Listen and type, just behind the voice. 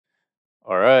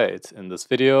All right, in this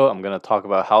video, I'm going to talk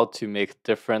about how to make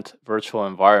different virtual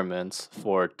environments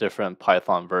for different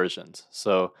Python versions.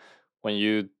 So, when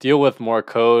you deal with more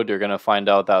code, you're going to find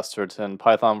out that certain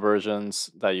Python versions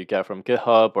that you get from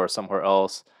GitHub or somewhere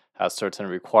else has certain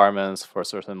requirements for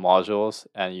certain modules,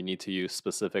 and you need to use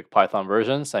specific Python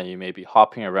versions, and you may be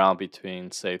hopping around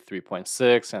between, say,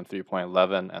 3.6 and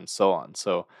 3.11 and so on.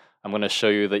 So, I'm going to show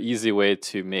you the easy way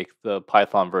to make the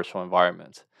Python virtual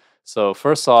environment. So,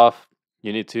 first off,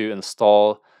 you need to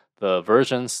install the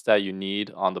versions that you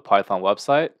need on the Python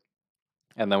website.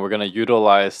 And then we're going to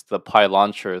utilize the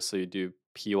PyLauncher. So you do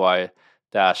py-0,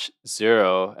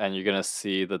 and you're going to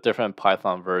see the different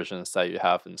Python versions that you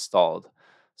have installed.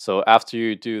 So after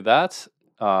you do that,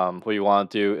 what you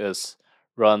want to do is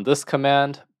run this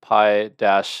command,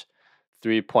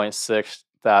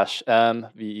 py-3.6-m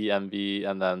venv,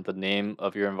 and then the name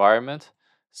of your environment.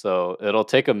 So it'll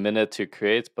take a minute to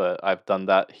create, but I've done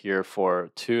that here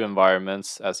for 2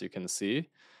 environments, as you can see.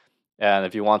 And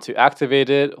if you want to activate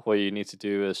it, what you need to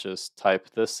do is just type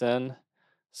this in.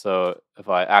 So if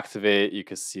I activate, you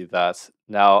can see that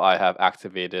now I have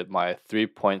activated my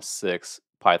 3.6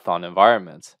 Python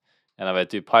environment. And if I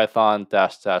do python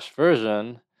dash dash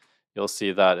version, you'll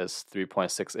see that it's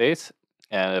 3.68.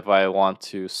 And if I want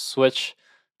to switch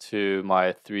to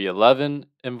my 3.11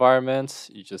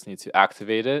 environment, you just need to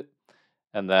activate it.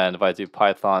 And then if I do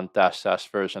python dash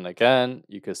dash version again,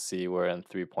 you can see we're in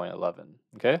 3.11.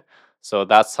 Okay, so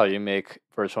that's how you make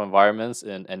virtual environments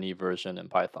in any version in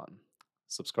Python.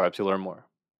 Subscribe to learn more.